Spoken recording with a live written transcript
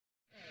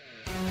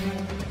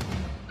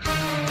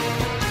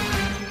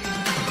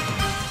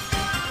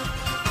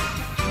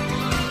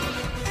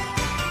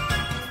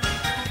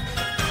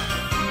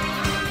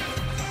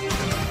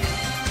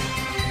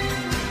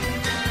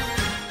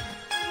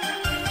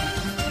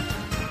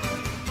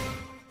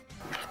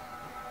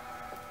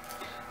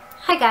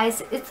Hi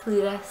guys, it's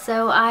Luda.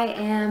 So I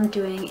am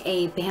doing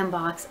a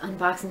Bambox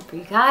unboxing for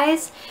you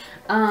guys.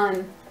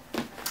 I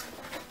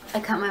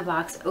cut my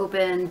box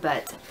open,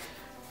 but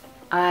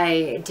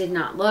I did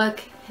not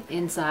look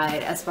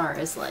inside as far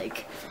as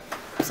like,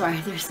 sorry,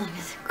 there's like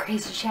this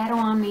crazy shadow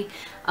on me.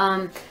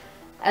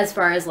 As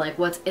far as like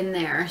what's in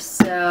there.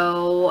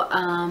 So,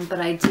 but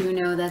I do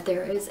know that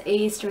there is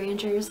a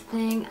Stranger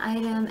Things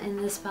item in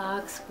this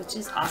box, which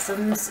is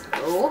awesome.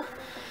 So,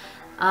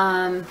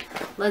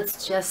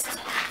 let's just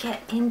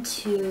get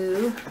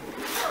into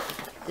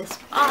this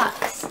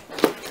box.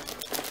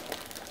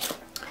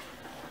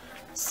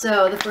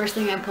 So the first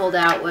thing I pulled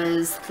out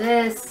was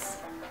this.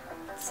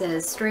 It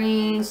says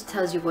Strange,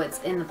 tells you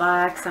what's in the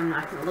box. I'm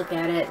not going to look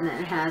at it. And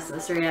then it has the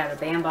straight out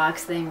of Bambox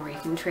thing where you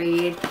can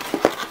trade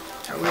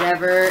or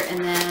whatever.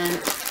 And then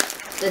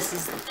this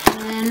is the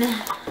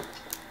pen.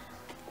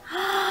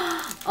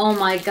 Oh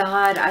my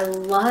god, I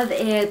love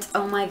it.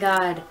 Oh my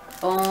god.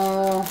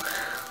 Oh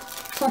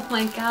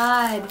my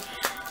god.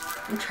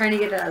 I'm trying to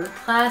get it out of the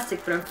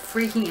plastic, but I'm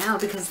freaking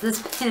out because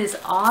this pen is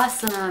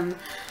awesome.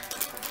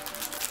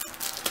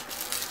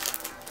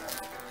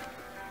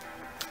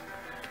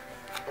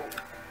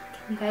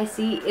 Can you guys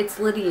see? It's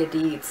Lydia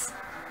Deetz.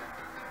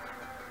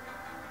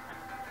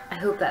 I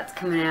hope that's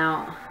coming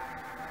out.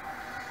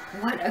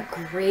 What a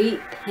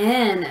great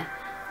pen.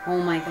 Oh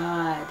my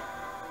god.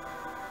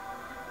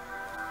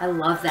 I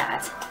love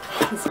that.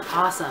 That is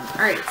awesome.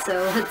 Alright,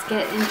 so let's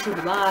get into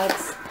the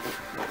box.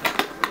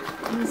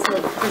 There's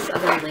like this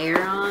other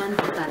layer on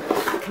that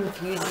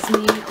confuses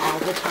me all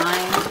the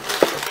time.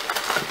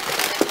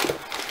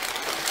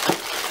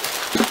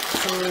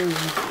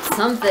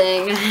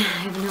 Something. I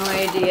have no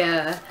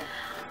idea.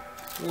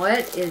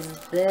 What is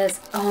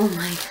this? Oh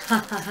my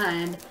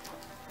god.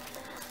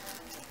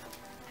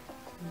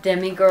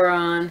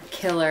 Demigoron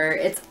Killer.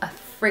 It's a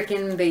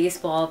freaking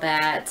baseball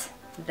bat.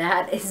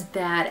 That is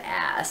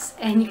badass.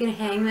 And you can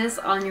hang this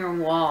on your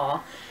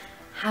wall.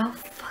 How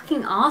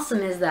fucking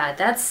awesome is that?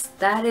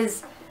 That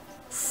is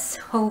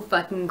so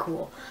fucking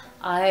cool.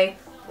 I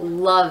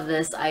love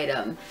this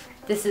item.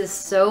 This is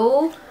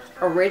so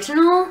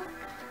original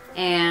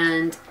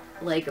and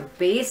like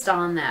based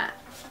on that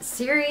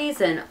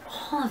series and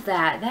all of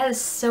that. That is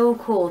so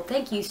cool.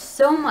 Thank you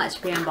so much,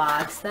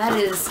 Bambox. That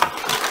is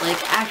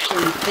like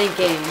actually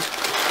thinking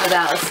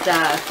about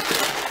stuff.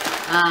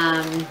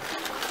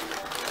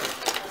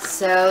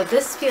 So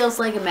this feels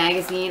like a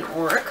magazine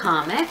or a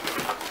comic.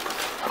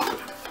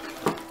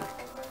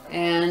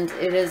 And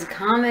it is a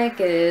comic.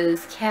 It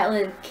is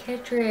Caitlin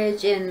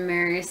Kittredge and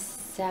Mary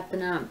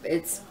Sapinup.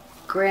 It's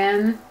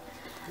Grimm.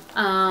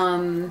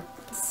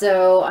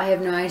 So I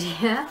have no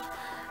idea.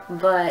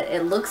 But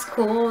it looks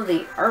cool.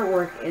 The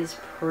artwork is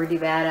pretty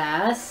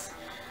badass.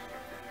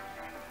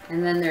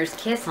 And then there's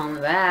Kiss on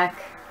the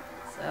back.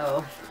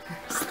 So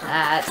there's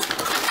that.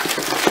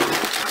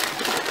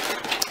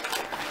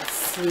 Let's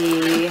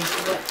see.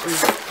 What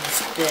is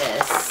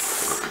this?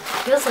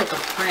 Feels like a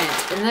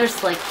print. And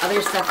there's like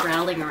other stuff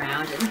rattling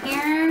around in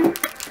here.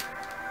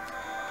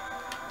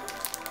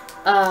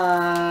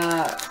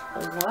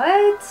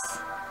 What?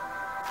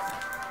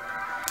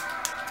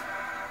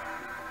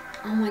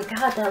 Oh my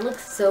god, that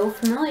looks so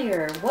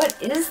familiar. What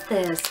is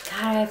this?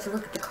 God, I have to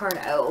look at the card.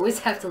 I always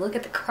have to look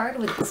at the card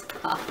with this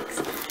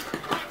box.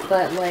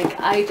 But like,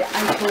 I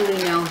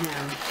totally know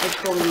him. I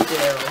totally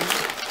do.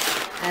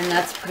 And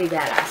that's pretty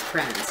badass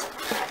print.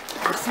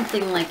 There's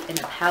something like in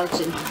a pouch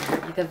in here,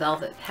 like a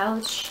velvet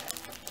pouch.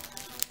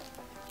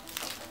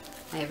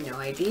 I have no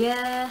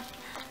idea.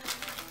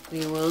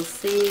 We will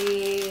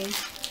see.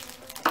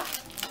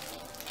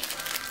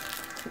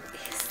 What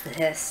is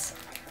this?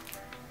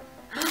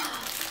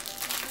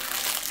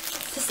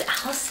 Is this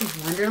Alice in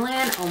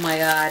Wonderland? Oh my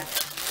god.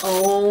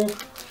 Oh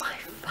my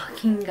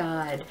fucking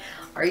god.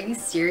 Are you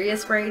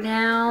serious right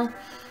now?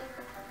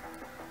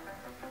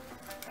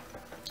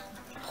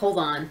 Hold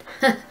on.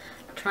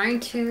 Trying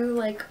to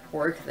like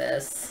work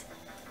this.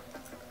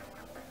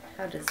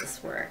 How does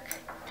this work?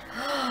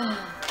 Are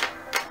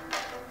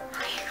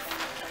you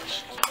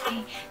shitting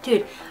me?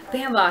 Dude,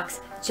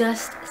 Bambox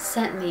just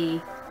sent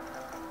me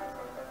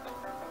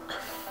a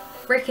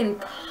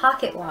freaking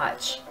pocket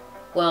watch.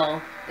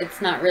 Well, it's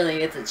not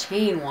really, it's a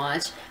chain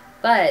watch,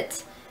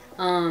 but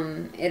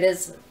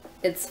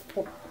it's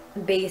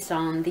based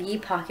on the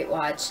pocket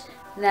watch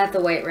that the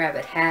White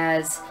Rabbit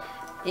has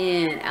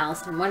in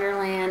Alice in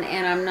Wonderland,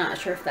 and I'm not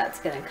sure if that's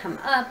gonna come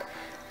up,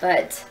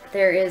 but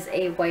there is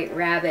a White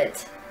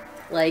Rabbit,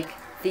 like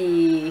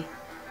the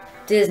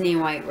Disney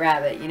White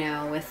Rabbit, you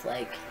know, with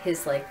like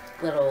his like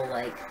little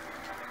like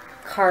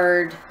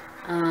card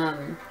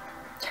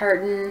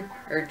tartan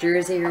or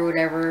jersey or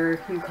whatever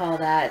you call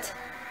that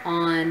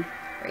on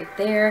right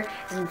there.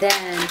 And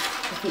then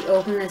if you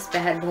open this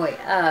bad boy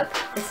up,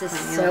 this is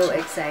so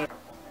exciting.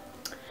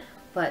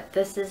 But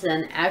this is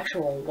an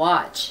actual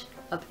watch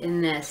up in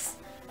this,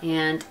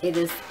 and it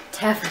is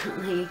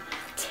definitely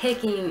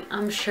ticking.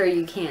 I'm sure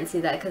you can't see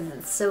that because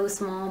it's so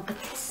small, but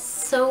this is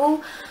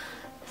so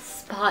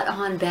spot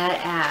on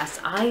badass.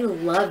 I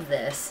love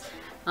this.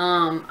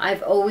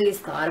 I've always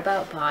thought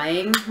about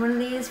buying one of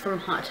these from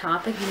Hot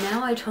Topic, and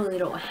now I totally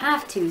don't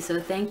have to, so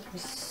thank you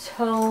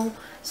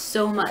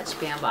so much,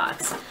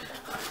 Bambox.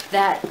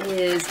 That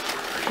is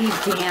pretty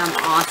damn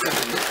awesome.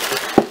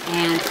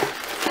 And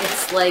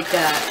it's like,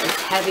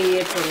 it's heavy,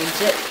 it's a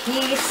legit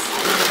piece,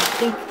 and I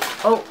think,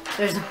 oh,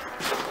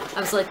 I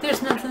was like,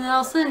 there's nothing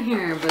else in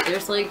here, but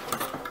there's like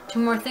 2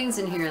 more things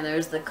in here.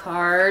 There's the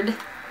card,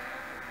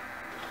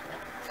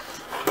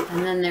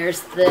 and then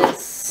there's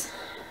this,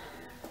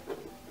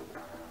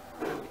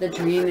 The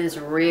Dream is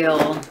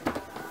Real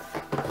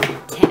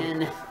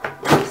tin.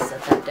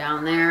 Set that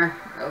down there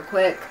real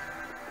quick.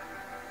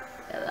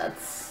 Yeah,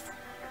 that's,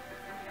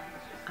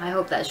 I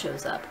hope that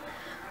shows up.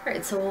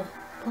 Alright, so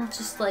we'll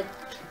just like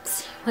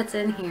see what's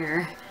in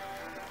here.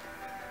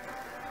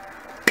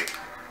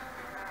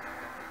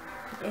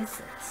 What is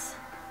this?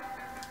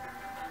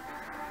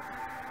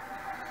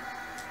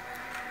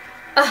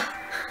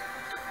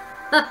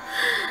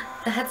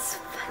 That's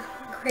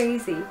fucking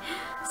crazy.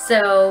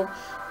 So,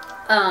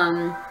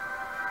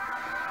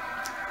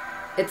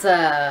 it's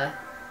a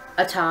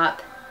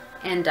top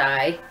and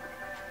dice.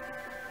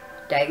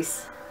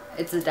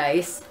 It's a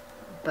dice,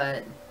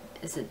 but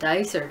is it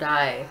dice or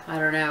die? I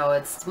don't know.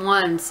 It's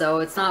one, so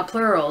it's not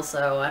plural,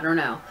 so I don't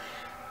know.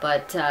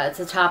 But it's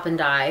a top and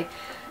die.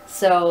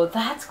 So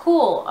that's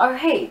cool.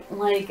 Alright,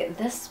 like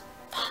this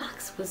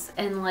box was,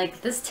 and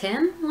like this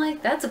tin,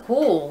 like that's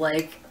cool.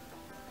 Like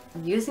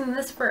using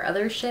this for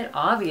other shit,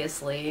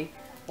 obviously.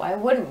 Why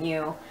wouldn't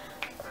you?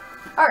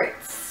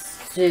 Alright,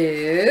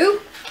 so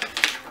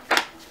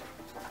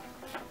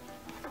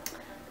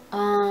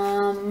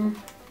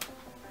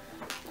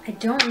I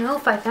don't know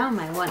if I found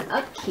my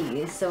 1-up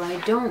keys, so I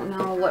don't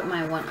know what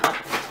my 1-up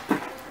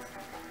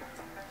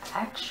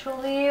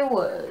actually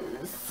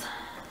was.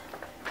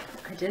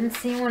 I didn't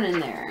see one in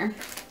there.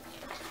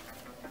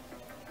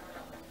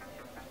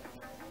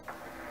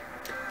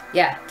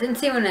 Yeah, didn't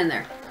see one in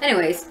there.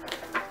 Anyways,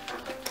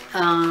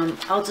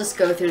 I'll just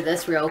go through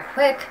this real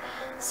quick.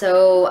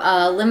 So,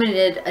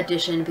 limited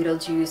edition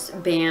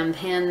Beetlejuice BAM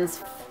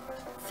pins.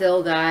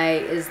 Phil Guy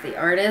is the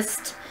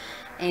artist.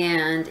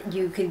 And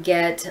you could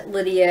get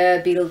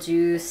Lydia,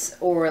 Beetlejuice,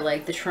 or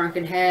like the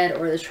Shrunken Head,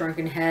 or the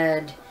Shrunken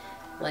Head,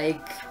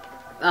 like,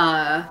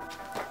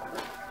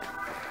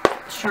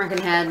 Shrunken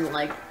Head,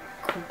 like,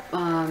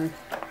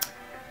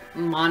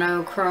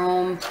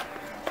 monochrome.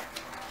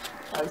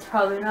 That's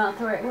probably not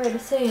the right way to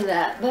say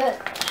that, but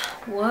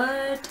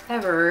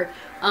whatever.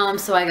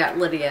 So I got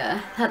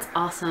Lydia. That's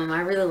awesome.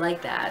 I really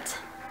like that.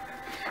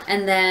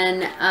 And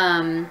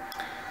then,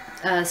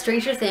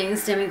 Stranger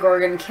Things,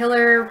 Demogorgon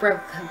Killer,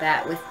 replica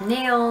bat with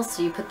nails.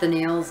 So you put the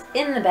nails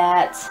in the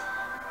bat.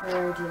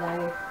 Where did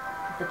I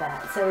put the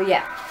bat? So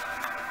yeah.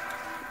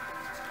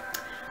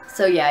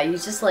 So yeah, you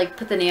just like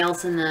put the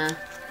nails in the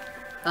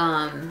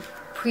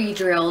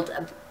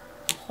pre-drilled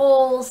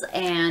holes,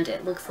 and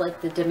it looks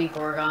like the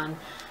Demogorgon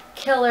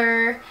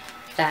Killer.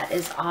 That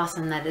is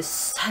awesome. That is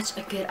such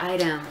a good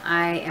item.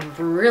 I am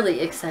really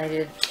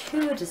excited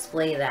to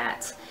display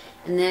that.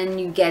 And then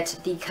you get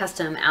the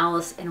custom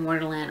Alice in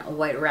Wonderland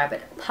White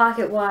Rabbit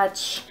pocket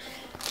watch,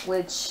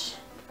 which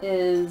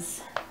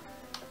is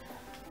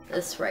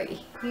this right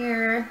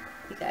here.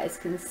 You guys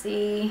can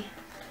see.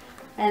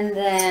 And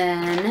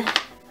then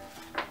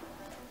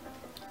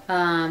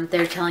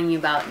they're telling you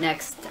about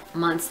next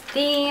month's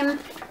theme,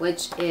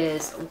 which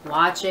is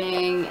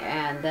watching.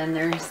 And then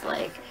there's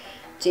like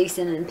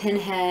Jason and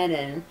Pinhead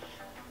and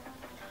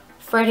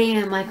Freddy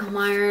and Michael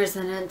Myers,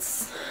 and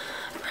it's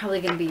probably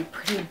going to be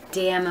pretty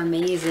damn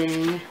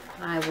amazing,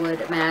 I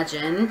would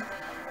imagine.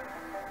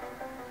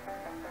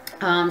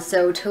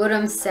 So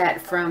totem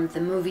set from the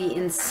movie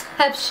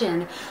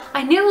Inception.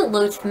 I knew it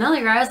looked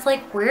familiar. I was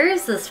like, where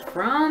is this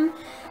from?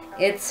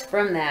 It's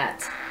from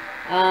that.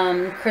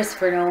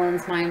 Christopher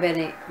Nolan's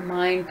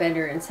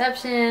Mindbender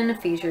Inception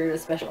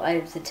features special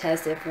items to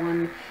test if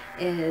one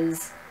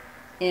is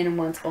in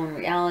one's own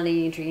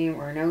reality, dream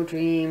or no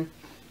dream,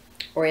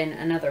 or in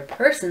another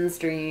person's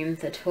dream.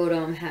 The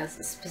totem has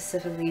a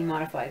specifically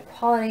modified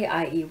quality,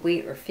 i.e.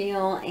 weight or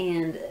feel,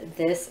 and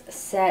this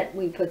set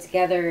we put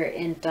together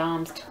in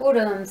Dom's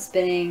totem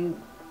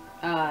spinning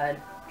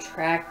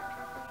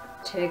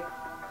tractic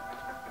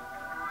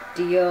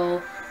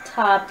deal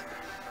top,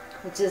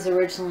 which is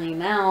originally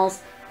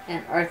Mal's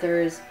and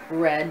Arthur's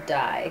red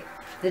die.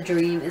 The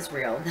Dream is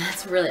Real.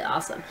 That's really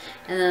awesome.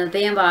 And then the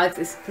Bambox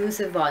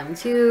exclusive volume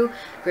 2,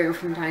 Gravy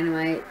from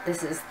Dynamite.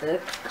 This is the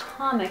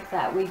comic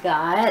that we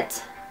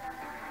got.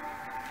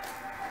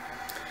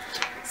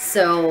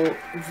 So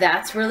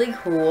that's really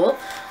cool.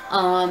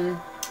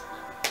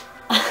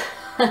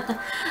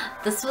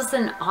 This was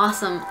an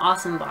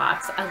awesome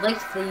box. I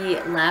liked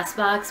the last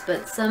box,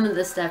 but some of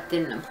the stuff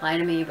didn't apply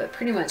to me, but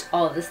pretty much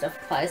all of this stuff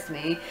applies to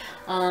me.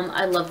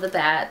 I love the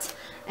bat.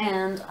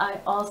 And I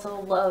also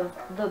love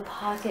the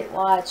pocket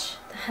watch.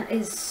 That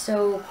is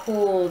so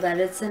cool that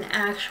it's an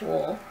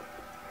actual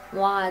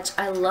watch.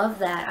 I love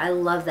that. I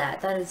love that.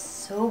 That is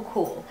so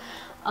cool.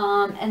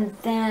 And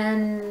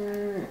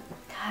then,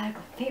 God,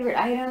 favorite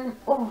item.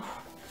 Oh,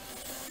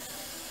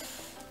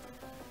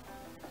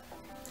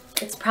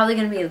 it's probably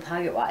going to be the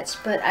Pocket Watch,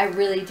 but I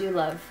really do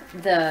love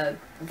the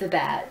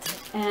bat.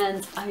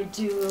 And I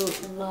do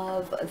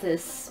love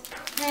this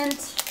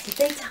print. Did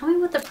they tell me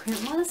what the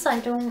print was? I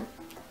don't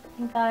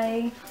think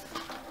I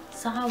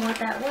saw what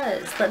that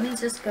was. Let me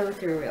just go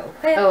through real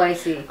quick. Oh, I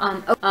see.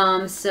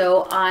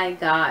 So I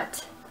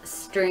got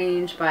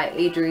Strange by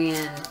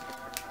Adrian.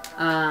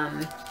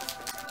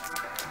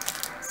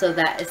 So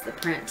that is the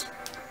print.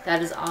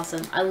 That is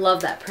awesome. I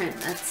love that print.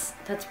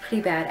 That's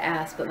pretty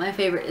badass, but my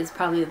favorite is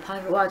probably the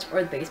Pocket Watch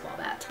or the baseball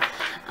bat.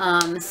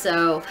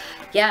 So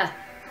yeah,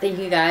 thank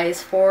you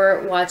guys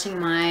for watching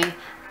my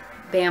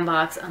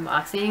Bambox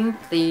unboxing,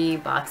 the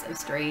box of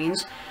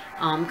Strange.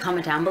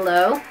 Comment down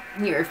below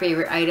your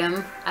favorite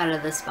item out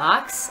of this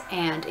box,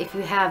 and if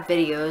you have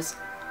videos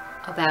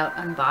about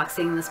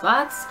unboxing this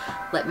box,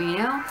 let me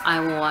know. I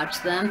will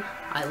watch them.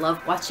 I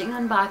love watching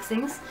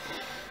unboxings.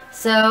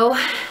 So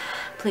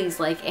please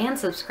like and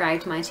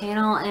subscribe to my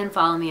channel and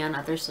follow me on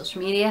other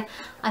social media.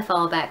 I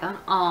follow back on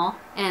all,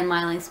 and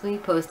my links will be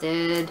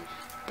posted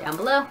down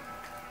below.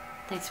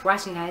 Thanks for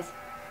watching, guys.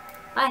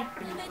 Bye.